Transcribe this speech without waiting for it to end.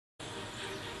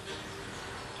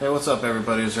Hey, what's up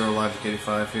everybody?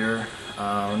 ZeroLogic85 here.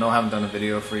 I know I haven't done a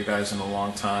video for you guys in a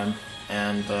long time,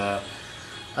 and I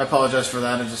apologize for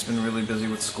that. I've just been really busy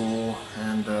with school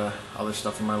and other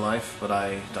stuff in my life, but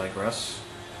I digress.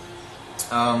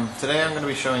 Today I'm going to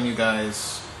be showing you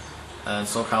guys in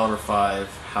Soul Calibur 5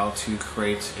 how to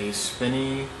create a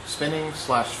spinning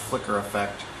slash flicker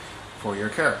effect for your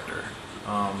character.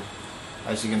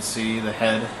 As you can see, the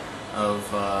head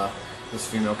of this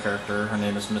female character, her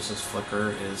name is Mrs.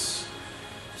 Flicker, is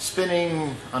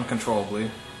spinning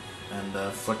uncontrollably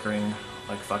and flickering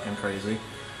like fucking crazy.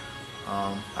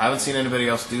 I haven't seen anybody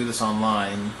else do this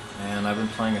online, and I've been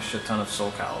playing a shit ton of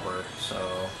Soul Calibur,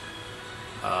 so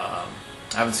I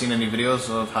haven't seen any videos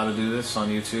of how to do this on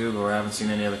YouTube, or I haven't seen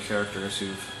any other characters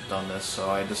who've done this, so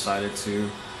I decided to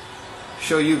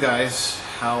show you guys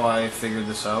how I figured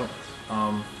this out.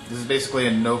 This is basically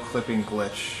a no-clipping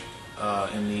glitch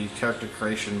in the character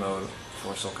creation mode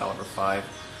for Soul Calibur 5,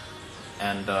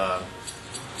 and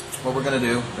what we're going to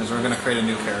do is we're going to create a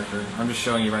new character. I'm just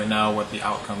showing you right now what the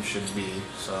outcome should be.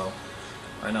 So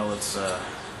right now let's go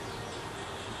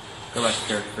back to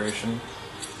character creation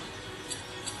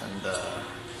and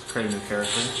create a new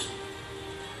character.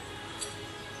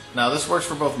 Now this works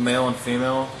for both male and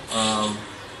female.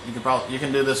 You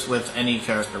can do this with any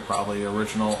character, probably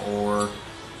original or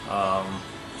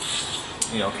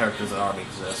characters that already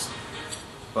exist.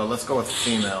 But let's go with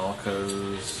female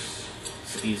because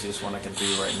it's the easiest one I can do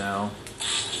right now.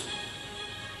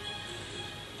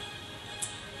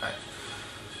 Alright.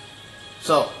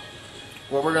 So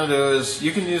what we're going to do is,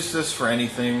 you can use this for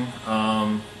anything.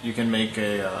 You can make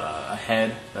a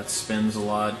head that spins a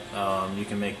lot. You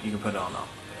can put it on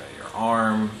your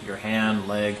arm, your hand,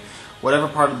 leg, whatever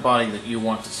part of the body that you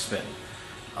want to spin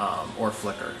or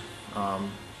flicker.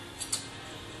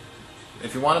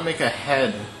 If you want to make a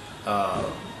head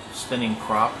spinning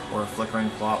prop or a flickering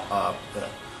prop,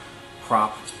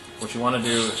 what you want to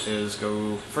do is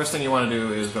first thing you want to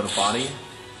do is go to body.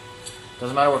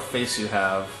 Doesn't matter what face you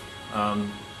have.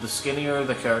 The skinnier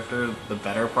the character, the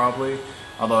better probably.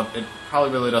 Although it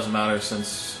probably really doesn't matter,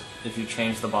 since if you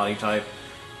change the body type,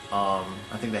 I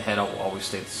think the head will always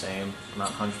stay the same. I'm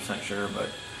not 100% sure, but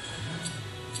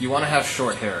you want to have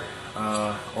short hair,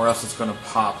 or else it's going to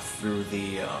pop through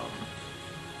the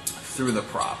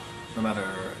prop, no matter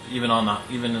even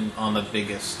on the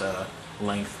biggest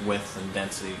length, width, and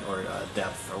density, or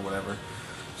depth, or whatever.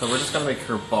 So we're just going to make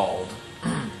her bald.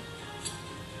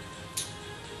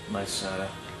 Nice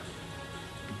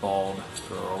bald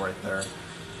girl right there.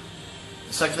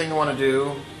 The second thing you want to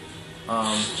do,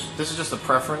 this is just a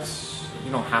preference.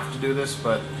 You don't have to do this,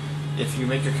 but if you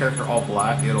make your character all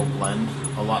black, it'll blend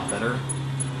a lot better.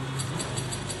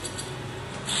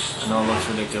 I know it looks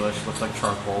ridiculous, it looks like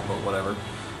charcoal, but whatever.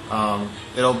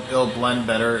 It'll blend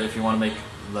better if you want to make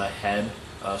the head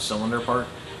cylinder part.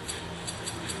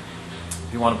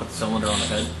 If you want to put the cylinder on the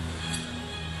head.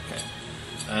 Okay.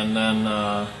 And then,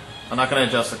 I'm not going to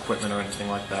adjust equipment or anything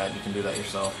like that, you can do that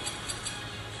yourself.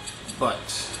 But,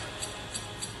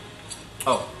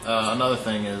 another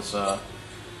thing is,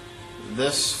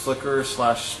 this flicker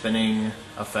slash spinning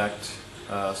effect,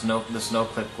 this no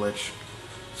clip glitch.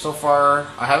 So far,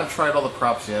 I haven't tried all the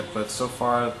props yet, but so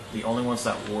far the only ones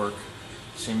that work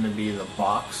seem to be the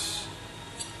box,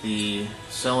 the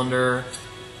cylinder,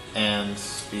 and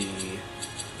the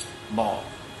ball.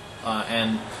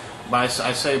 And I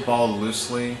say ball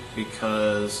loosely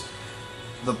because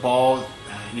the ball,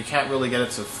 you can't really get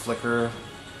it to flicker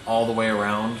all the way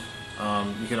around.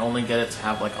 You can only get it to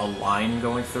have like a line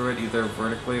going through it, either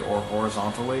vertically or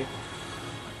horizontally.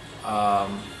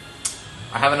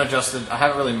 I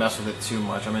haven't really messed with it too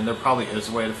much. I mean, there probably is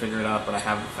a way to figure it out, but I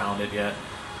haven't found it yet.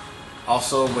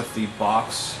 Also, with the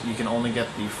box, you can only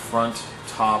get the front,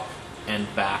 top, and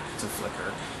back to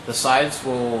flicker. The sides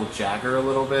will jagger a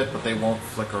little bit, but they won't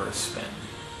flicker or spin.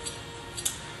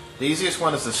 The easiest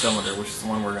one is the cylinder, which is the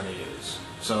one we're going to use.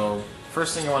 So,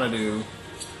 first thing you want to do,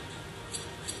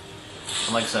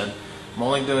 and like I said, I'm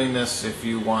only doing this if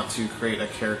you want to create a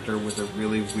character with a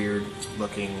really weird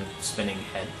looking spinning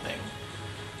head thing.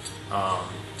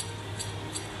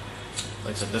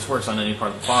 Like I said, this works on any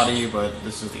part of the body, but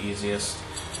this is the easiest.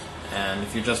 And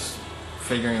if you're just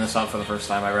figuring this out for the first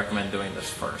time, I recommend doing this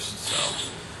first. So,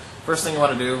 first thing you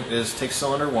want to do is take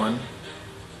cylinder 1,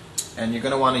 and you're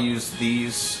going to want to use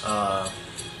these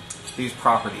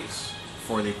properties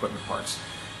for the equipment parts.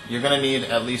 You're going to need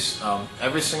at least,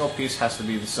 every single piece has to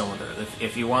be the cylinder.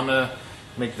 If you want to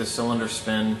make the cylinder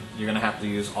spin, you're going to have to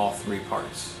use all 3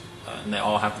 parts, and they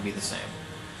all have to be the same.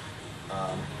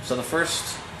 So the first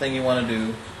thing you want to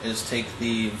do is take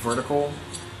the vertical,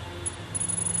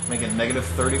 make it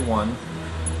 -31,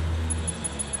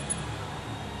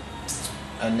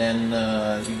 and then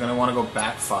you're going to want to go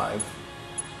back 5.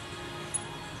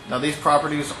 Now these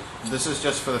properties, this is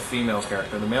just for the female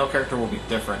character. The male character will be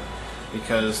different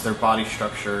because their body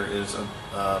structure is a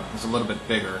little bit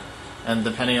bigger, and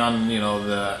depending on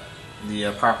the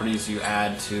properties you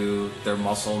add to their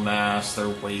muscle mass, their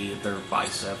weight, their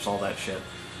biceps, all that shit,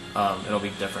 it'll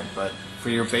be different. But for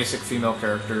your basic female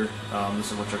character,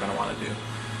 this is what you're going to want to do.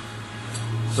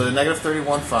 So the negative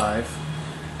 31.5,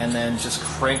 and then just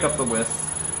crank up the width,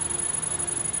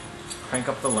 crank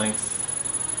up the length,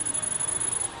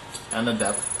 and the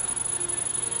depth.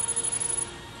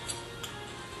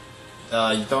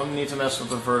 You don't need to mess with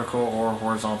the vertical or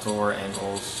horizontal or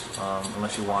angles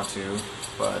unless you want to,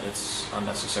 but it's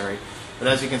unnecessary. But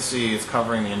as you can see, it's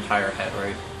covering the entire head,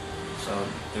 right? So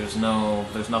there's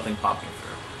nothing popping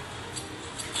through.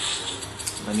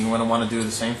 Then you're going to want to do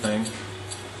the same thing.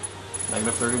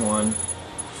 Negative 31.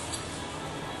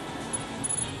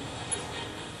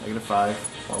 Negative 5.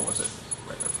 Or was it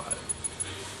regular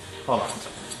 5? Hold on one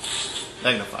second.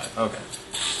 Negative 5. Okay.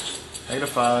 Negative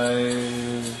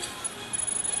 5.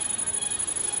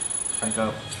 Crank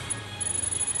up.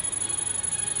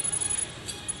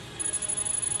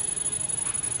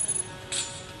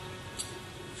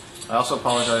 I also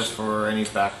apologize for any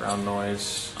background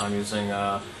noise. I'm using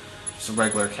just a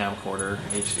regular camcorder,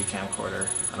 HD camcorder.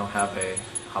 I don't have a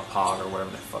HOPOG or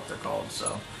whatever the fuck they're called,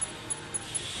 so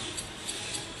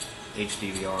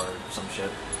HDVR or some shit.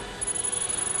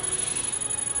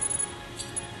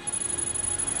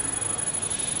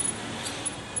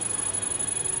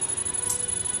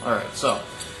 Alright, so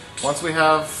once we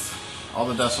have all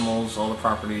the decimals, all the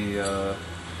property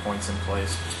points in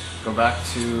place, go back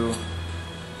to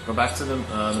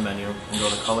the menu and go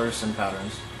to colors and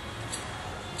patterns.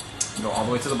 Go all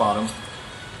the way to the bottom.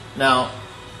 Now,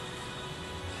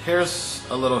 here's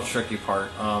a little tricky part.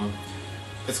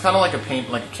 It's kind of like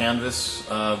a canvas.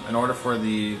 In order for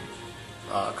the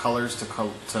colors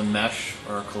to mesh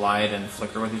or collide and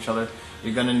flicker with each other,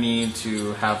 you're going to need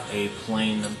to have a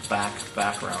plain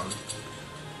background,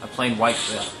 a plain white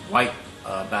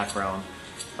background,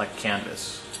 like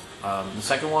canvas. The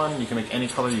second one, you can make any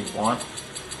color you want.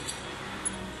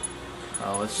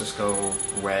 Let's just go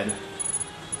red.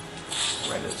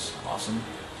 Red is awesome.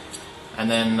 And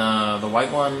then the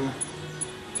white one,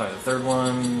 sorry, the third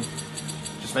one,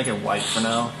 just make it white for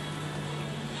now.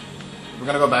 We're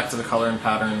going to go back to the color and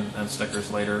pattern and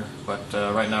stickers later, but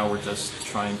right now we're just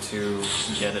trying to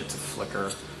get it to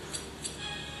flicker.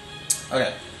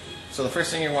 Okay, so the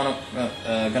first thing you're going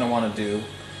to want to do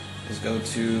is go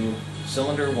to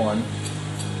cylinder 1,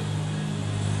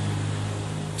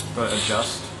 go to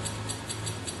adjust,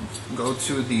 go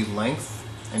to the length,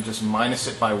 and just minus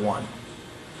it by 1.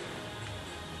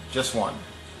 Just 1.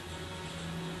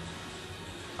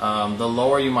 The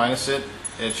lower you minus it,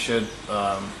 it should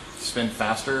spin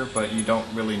faster, but you don't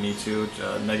really need to.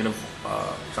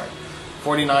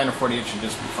 49 or 48 should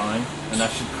just be fine, and that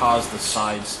should cause the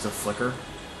sides to flicker.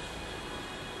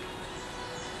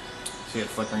 See it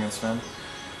flickering and spin?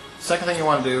 Second thing you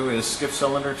want to do is skip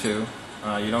cylinder 2.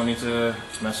 You don't need to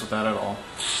mess with that at all.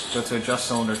 Go to adjust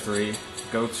cylinder 3,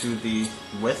 go to the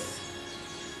width,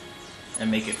 and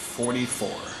make it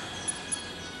 44.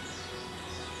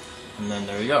 And then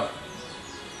there you go.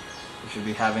 You should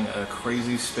be having a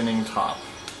crazy spinning top.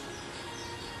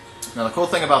 Now the cool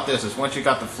thing about this is once you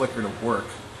got the flicker to work,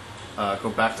 go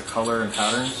back to color and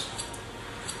patterns.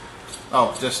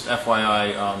 Oh, just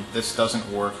FYI, this doesn't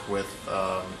work with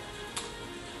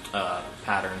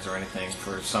patterns or anything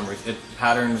for some reason.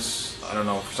 Patterns, I don't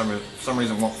know, for some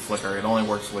reason won't flicker. It only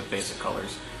works with basic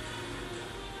colors.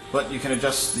 But you can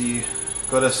adjust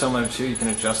go to cylinder 2, you can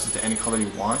adjust it to any color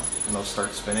you want, and they'll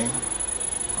start spinning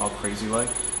all crazy like.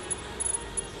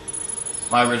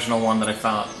 My original one that I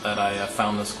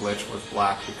found this glitch was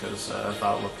black because I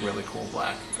thought it looked really cool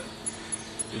black. But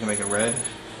you can make it red,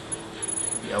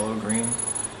 yellow, green.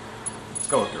 Let's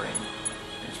go with green.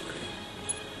 It's pretty.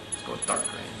 Let's go with dark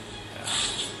green. Yeah.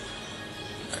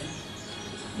 Okay.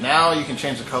 Now you can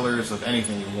change the colors of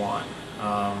anything you want.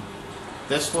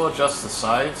 This will adjust the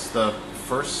sides. The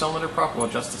first cylinder prop will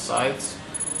adjust the sides.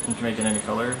 You can make it any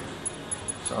color.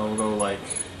 So we'll go like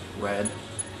red.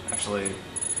 Actually,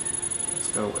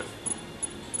 let's go with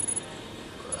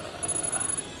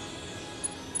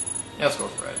yeah, let's go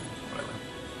with red. Whatever.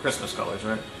 Christmas colors,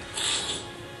 right?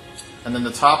 And then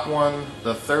the top one,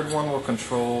 the third one will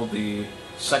control the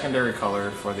secondary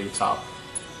color for the top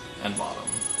and bottom.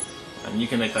 And you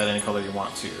can make that any color you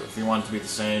want to. If you want it to be the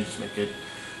same, just make it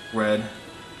red.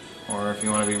 Or if you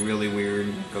want to be really weird,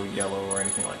 you can go yellow or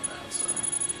anything like that. So.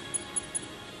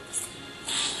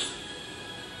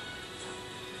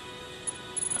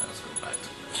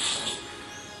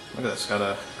 Look at this, got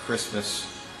a Christmas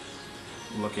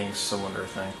looking cylinder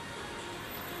thing.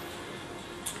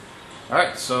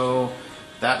 Alright, so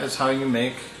that is how you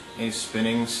make a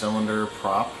spinning cylinder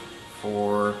prop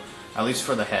for, at least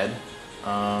for the head.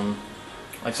 Like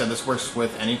I said, this works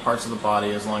with any parts of the body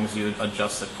as long as you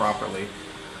adjust it properly.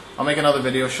 I'll make another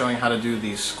video showing how to do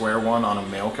the square one on a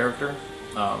male character.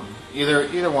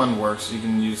 Either one works. You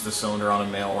can use the cylinder on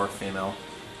a male or a female.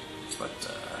 But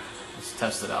let's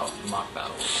test it out in mock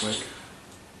battle real quick.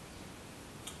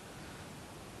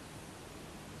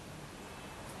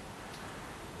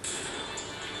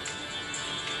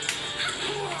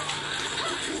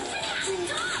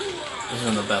 This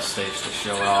isn't the best stage to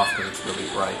show it off because it's really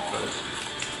bright, but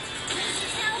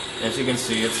as you can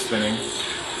see, it's spinning.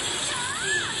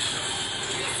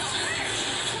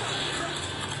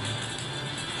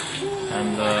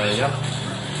 And yeah,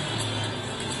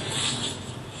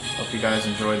 hope you guys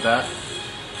enjoyed that.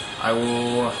 I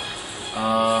will, like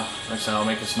I said, I'll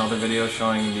make another video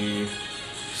showing the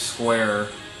square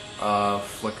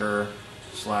flicker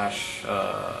slash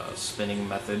spinning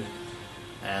method,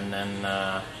 and then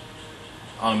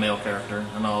on a male character,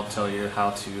 and I'll tell you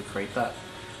how to create that.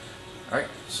 Alright,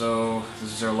 so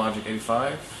this is Zero Logic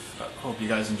 85. Hope you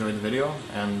guys enjoyed the video,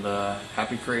 and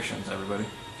happy creations, everybody.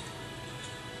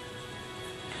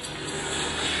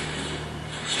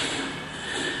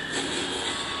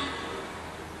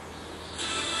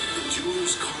 The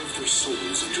jewelers carved their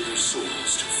souls into their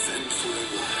souls to fend for their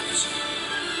lives.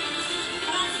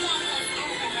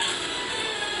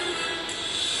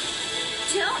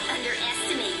 Don't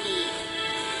underestimate me.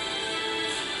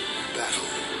 Battle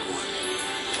 1.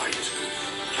 Fight.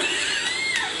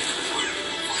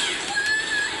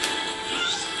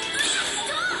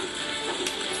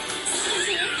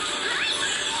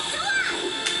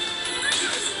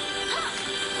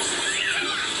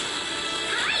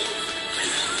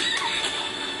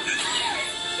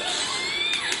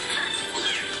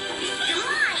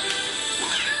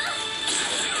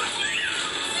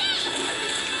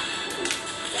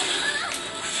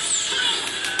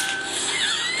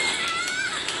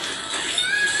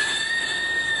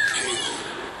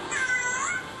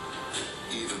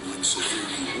 Even when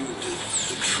severely wounded,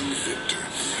 the true victor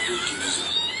never gives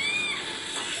up.